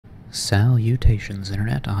Salutations,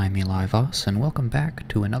 Internet. I'm Eli Voss, and welcome back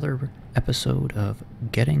to another episode of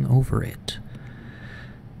Getting Over It.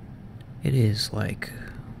 It is like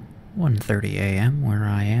 1:30 a.m. where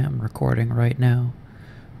I am recording right now.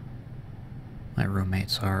 My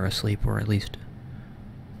roommates are asleep, or at least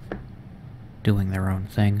doing their own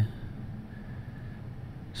thing.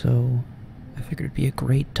 So, I figured it'd be a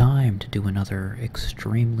great time to do another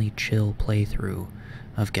extremely chill playthrough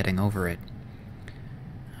of Getting Over It.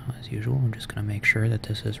 As usual, I'm just going to make sure that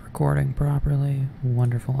this is recording properly.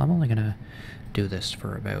 Wonderful. I'm only going to do this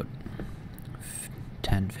for about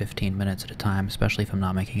 10-15 minutes at a time, especially if I'm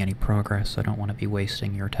not making any progress. I don't want to be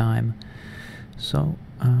wasting your time. So,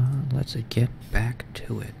 let's get back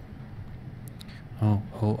to it.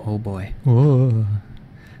 Oh boy. Whoa.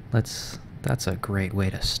 That's a great way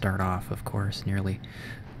to start off, of course, nearly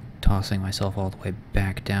tossing myself all the way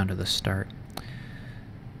back down to the start.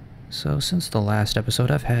 So, since the last episode,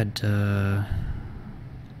 I've had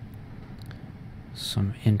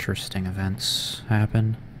some interesting events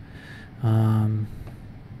happen.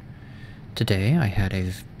 Today, I had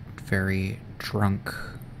a very drunk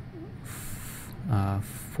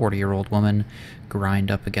 40-year-old woman grind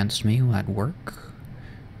up against me at work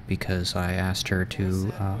because I asked her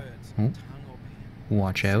to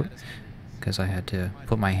watch out, because I had to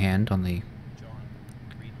put my hand on the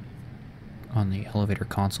elevator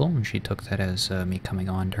console, and she took that as me coming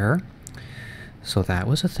on to her. So that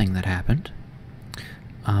was a thing that happened.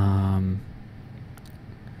 A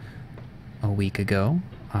week ago,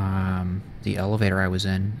 the elevator I was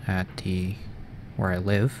in at where I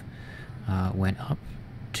live went up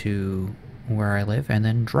to where I live and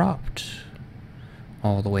then dropped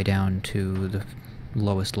all the way down to the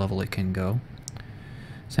lowest level it can go.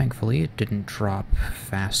 Thankfully, it didn't drop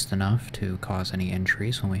fast enough to cause any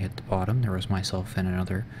injuries when we hit the bottom. There was myself and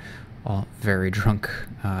another very drunk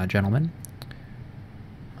gentleman.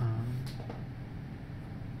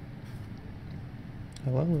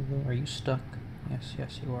 Hello, are you stuck?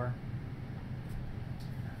 Yes, you are.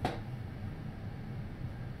 There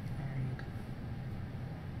you go.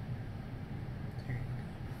 There you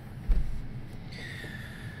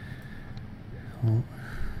go. Well,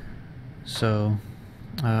 so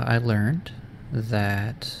I learned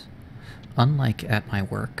that, unlike at my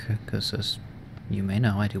work, because as you may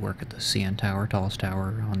know, I do work at the CN Tower, tallest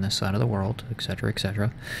tower on this side of the world, etc.,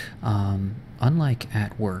 etc. Unlike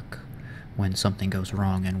at work, when something goes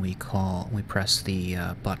wrong and we press the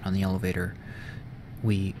button on the elevator,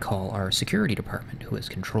 we call our security department, who has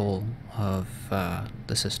control of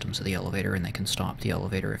the systems of the elevator, and they can stop the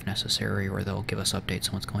elevator if necessary, or they'll give us updates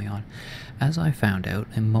on what's going on. As I found out,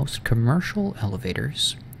 in most commercial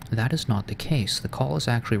elevators, that is not the case. The call is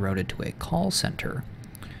actually routed to a call center,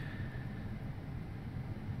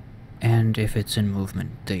 and if it's in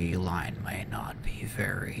movement, the line may not be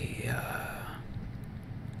very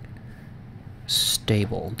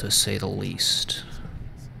stable, to say the least.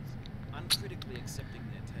 Uncritically accepting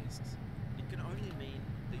their tastes, it can only mean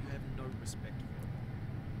that you have no respect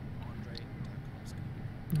for Andrei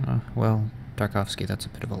Tarkovsky. Well, Tarkovsky, that's a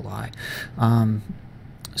bit of a lie.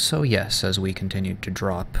 So yes, as we continued to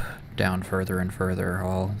drop down further and further,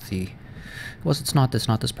 it's not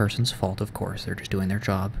this person's fault, of course, they're just doing their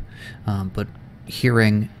job, but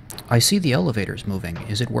hearing, I see the elevators moving,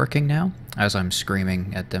 is it working now? As I'm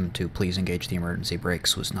screaming at them to please engage the emergency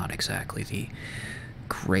brakes, was not exactly the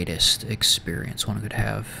greatest experience one could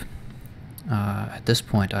have. At this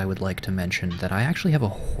point, I would like to mention that I actually have a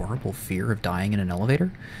horrible fear of dying in an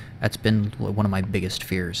elevator. That's been one of my biggest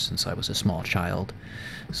fears since I was a small child.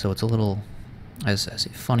 So it's a little, as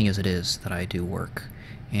funny as it is that I do work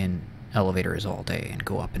in elevators all day and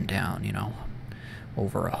go up and down, you know,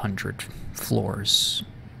 over 100 floors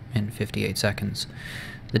in 58 seconds.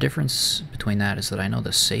 The difference between that is that I know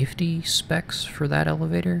the safety specs for that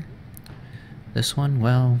elevator. This one,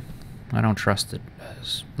 well, I don't trust it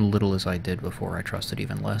as little as I did before. I trust it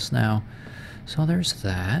even less now. So there's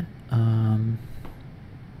that.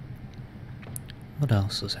 What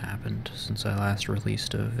else has happened since I last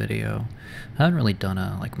released a video? I haven't really done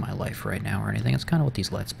like my life right now or anything. It's kind of what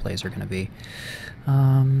these Let's Plays are going to be.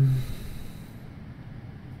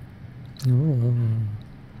 Ooh.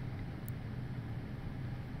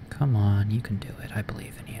 Come on, you can do it. I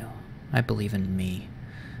believe in you. I believe in me.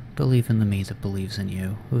 Believe in the me that believes in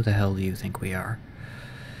you. Who the hell do you think we are?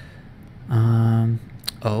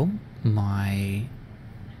 Oh, my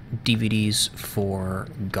DVDs for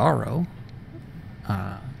Garo,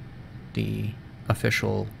 the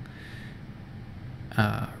official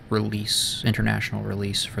international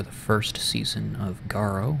release for the first season of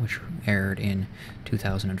Garo, which aired in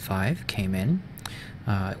 2005, came in.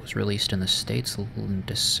 It was released in the States in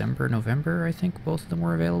December, November, I think both of them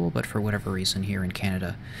were available, but for whatever reason here in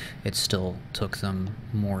Canada, it still took them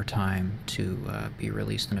more time to be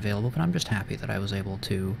released and available, but I'm just happy that I was able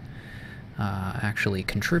to actually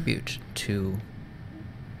contribute to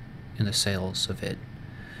in the sales of it,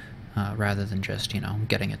 rather than just,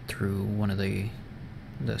 getting it through one of the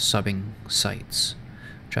subbing sites,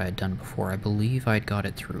 which I had done before. I believe I'd got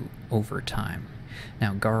it through Overtime.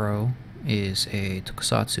 Now, Garo is a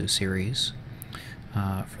tokusatsu series.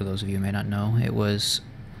 For those of you who may not know, it was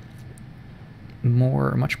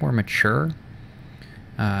much more mature.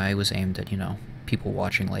 It was aimed at, people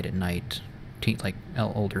watching late at night, like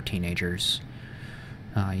older teenagers,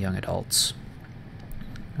 young adults.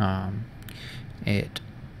 It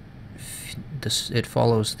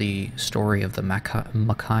follows the story of the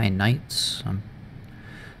Makai Knights,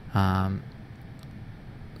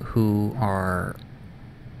 who are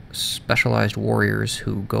specialized warriors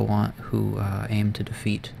who aim to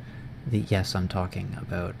defeat the. Yes, I'm talking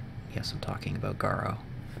about Garo.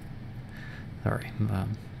 Sorry,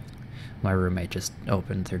 my roommate just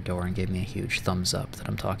opened their door and gave me a huge thumbs up that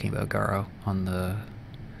I'm talking about Garo on the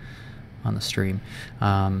stream.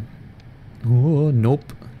 Oh,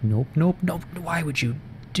 nope. Why would you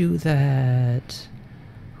do that?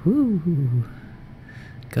 Whoo.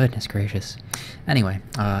 Goodness gracious. Anyway,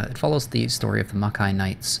 it follows the story of the Makai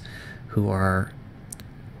Knights, who are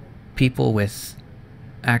people with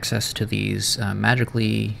access to these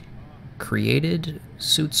magically created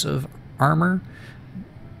suits of armor.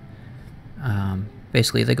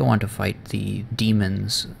 Basically, they go on to fight the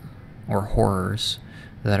demons or horrors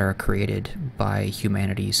that are created by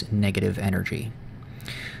humanity's negative energy.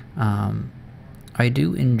 I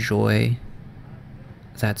do enjoy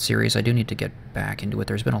that series. I do need to get back into it.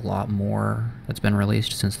 There's been a lot more that's been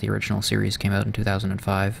released since the original series came out in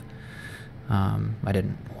 2005. I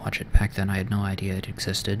didn't watch it back then. I had no idea it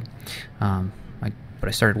existed. But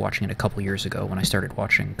I started watching it a couple years ago when I started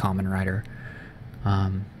watching Kamen Rider.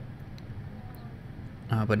 But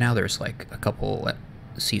now there's like a couple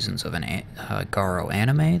seasons of an Garo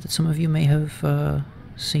anime that some of you may have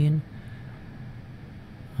seen.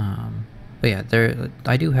 But yeah,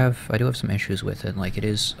 I do have some issues with it. Like, it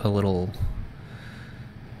is a little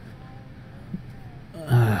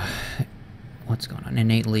what's going on?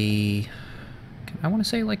 Innately, I want to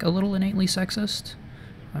say like a little innately sexist.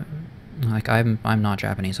 Like, I'm not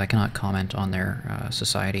Japanese. I cannot comment on their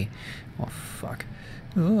society. Oh fuck.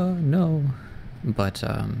 No. But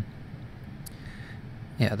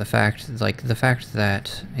yeah, the fact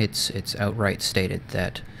that it's outright stated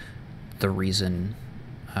that the reason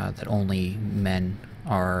that only men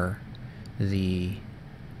are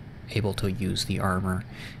able to use the armor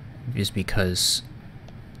is because,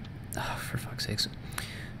 for fuck's sakes,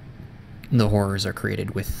 the horrors are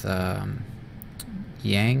created with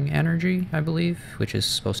yang energy, I believe, which is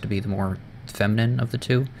supposed to be the more feminine of the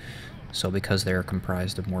two. So because they're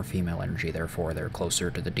comprised of more female energy, therefore they're closer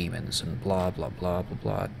to the demons, and blah blah blah blah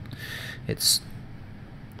blah.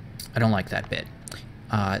 I don't like that bit.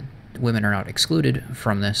 Women are not excluded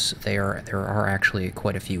from this. There are actually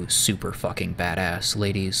quite a few super fucking badass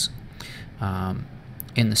ladies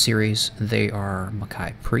in the series. They are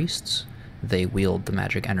Makai priests. They wield the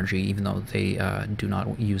magic energy, even though they do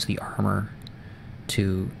not use the armor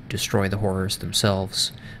to destroy the horrors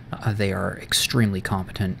themselves. They are extremely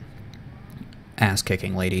competent,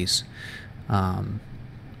 ass-kicking ladies. The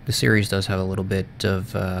series does have a little bit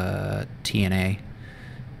of TNA.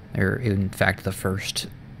 In fact, the first,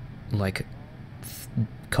 like,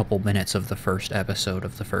 couple minutes of the first episode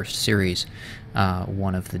of the first series,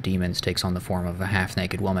 one of the demons takes on the form of a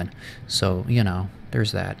half-naked woman. So,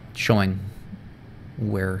 there's that, showing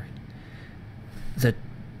where the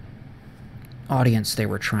audience they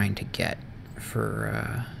were trying to get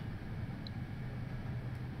for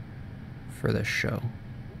this show.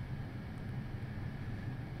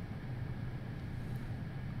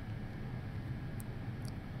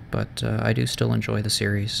 But I do still enjoy the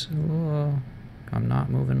series. Oh, I'm not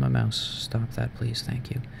moving my mouse. Stop that, please. Thank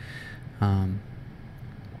you. Oh, and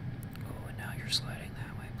now you're sliding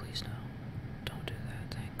that way. Please, no. Don't do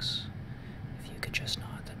that. Thanks. If you could just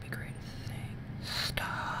not, that'd be great.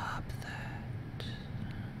 Stop that.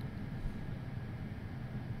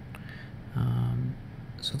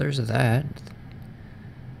 So there's that.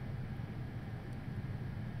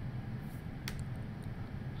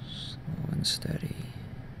 Slow and steady.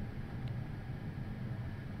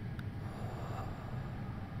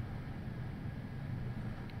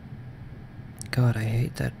 God, I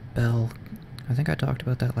hate that bell. I think I talked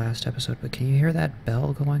about that last episode, but can you hear that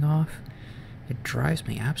bell going off? It drives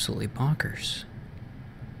me absolutely bonkers.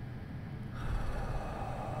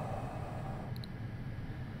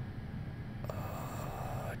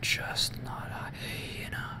 Oh, just not high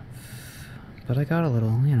enough. But I got a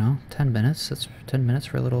little, 10 minutes. That's 10 minutes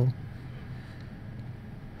for a little...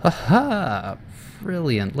 Haha!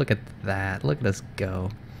 Brilliant. Look at that. Look at us go.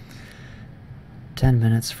 10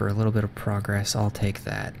 minutes for a little bit of progress. I'll take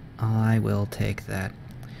that. I will take that.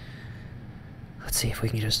 Let's see if we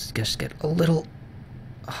can just get a little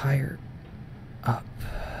higher up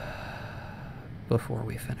before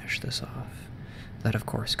we finish this off. That, of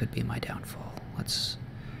course, could be my downfall. Let's...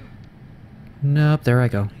 Nope, there I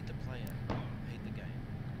go. Hate the player, hate the game.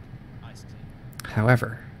 Iced tea.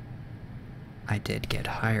 However, I did get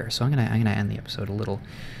higher, so I'm gonna end the episode a little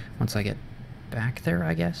once I get back there,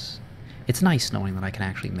 I guess. It's nice knowing that I can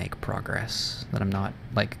actually make progress, that I'm not,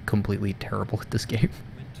 like, completely terrible at this game.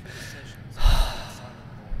 When two sessions of silent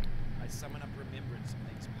void, I summon up remembrance of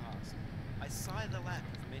things past. I sigh the lack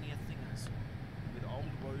of many a thing I saw. With old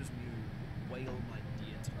woes new, wail my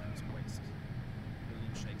dear times wasted.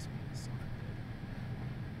 William Shakespeare's sonnet bird.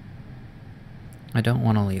 I don't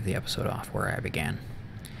want to leave the episode off where I began.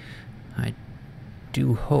 I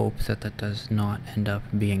do hope that that does not end up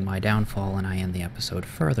being my downfall and I end the episode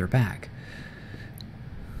further back.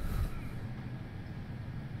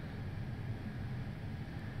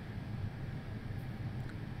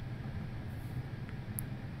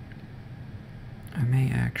 I may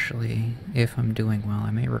actually, if I'm doing well,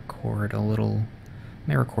 I may record another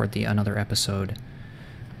episode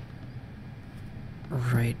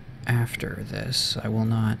right after this. I will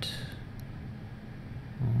not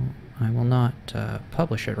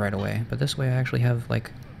publish it right away, but this way I actually have,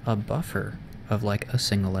 like, a buffer of, like, a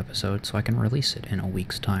single episode, so I can release it in a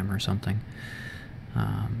week's time or something.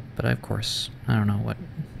 But of course, I don't know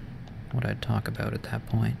what I'd talk about at that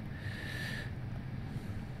point.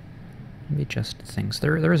 Maybe just things.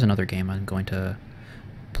 There is another game I'm going to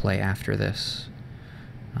play after this.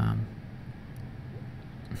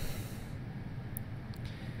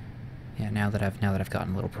 Yeah, now that I've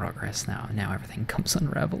gotten a little progress, now everything comes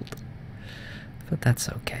unraveled. But that's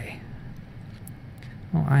okay.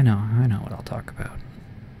 Oh, I know what I'll talk about.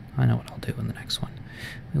 I know what I'll do in the next one.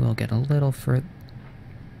 We will get a little further.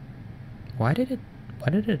 Why did it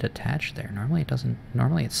attach there? Normally it doesn't.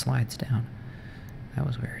 Normally it slides down. That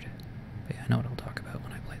was weird. But yeah, I know what I'll talk about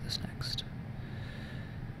when I play this next.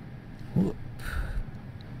 Whoop.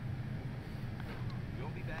 You'll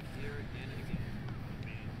be back here again and again.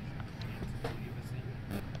 Until you've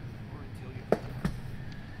ascended, or until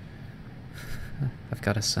you've... I've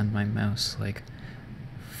got to send my mouse, like,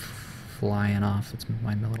 flying off. It's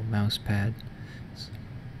my little mouse pad.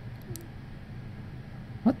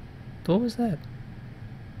 What? What was that?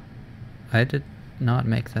 I did not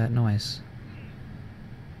make that noise.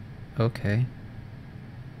 Okay.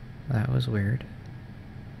 That was weird.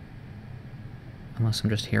 Unless I'm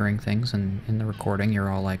just hearing things, and in the recording you're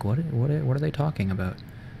all like, what are they talking about?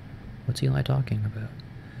 What's Eli talking about?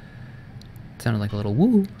 It sounded like a little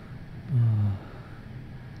woo. Oh.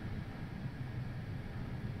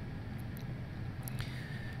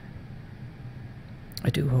 I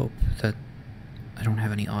do hope that I don't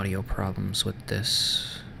have any audio problems with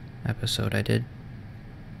this episode. I did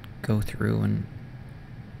go through and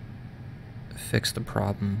fix the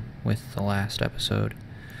problem with the last episode.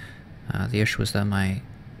 The issue was that my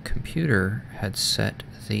computer had set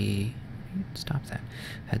the...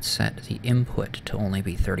 had set the input to only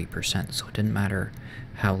be 30%, so it didn't matter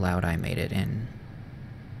how loud I made it in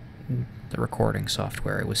the recording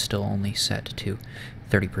software. It was still only set to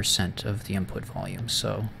 30% of the input volume,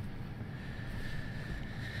 so...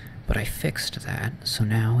 But I fixed that, so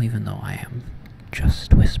now, even though I am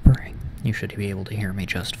just whispering, you should be able to hear me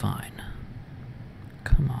just fine.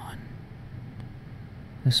 Come on.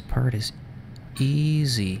 This part is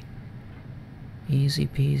easy. Easy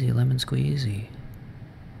peasy, lemon squeezy.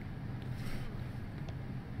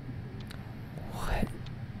 What?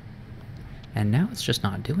 And now it's just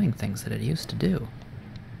not doing things that it used to do.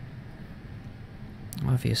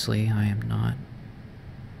 Obviously, I am not...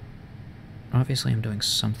 Obviously, I'm doing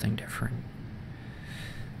something different.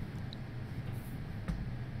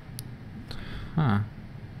 Huh.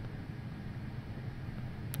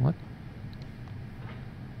 What?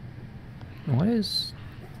 What is...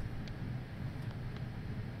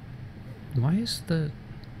 Why is the...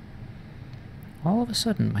 All of a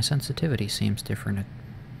sudden, my sensitivity seems different.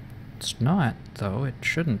 It's not, though. It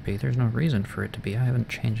shouldn't be. There's no reason for it to be. I haven't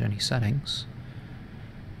changed any settings.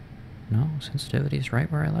 No, sensitivity's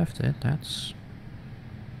right where I left it. That's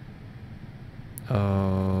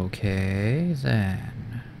Okay,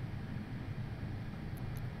 then.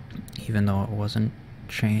 Even though it wasn't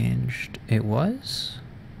changed, it was?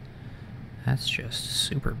 That's just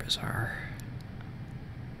super bizarre.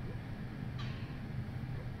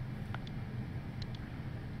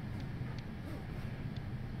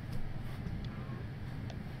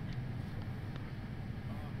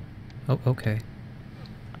 Oh, okay.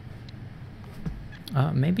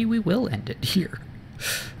 Maybe we will end it here.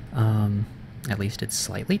 At least it's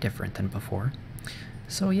slightly different than before.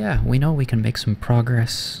 So yeah, we know we can make some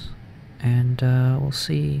progress, and we'll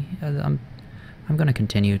see. I'm going to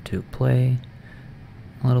continue to play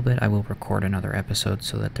a little bit. I will record another episode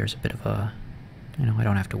so that there's a bit of a, I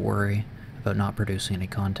don't have to worry about not producing any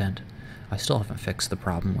content. I still haven't fixed the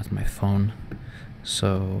problem with my phone,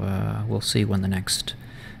 so we'll see when the next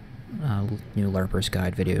new LARPer's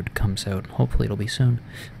Guide video comes out. Hopefully it'll be soon.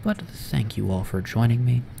 But thank you all for joining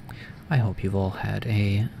me. I hope you've all had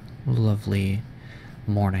a lovely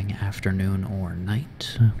morning, afternoon, or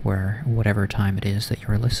night, whatever time it is that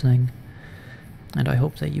you're listening. And I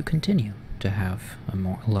hope that you continue to have a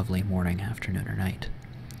lovely morning, afternoon, or night.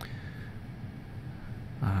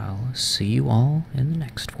 I'll see you all in the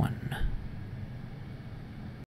next one.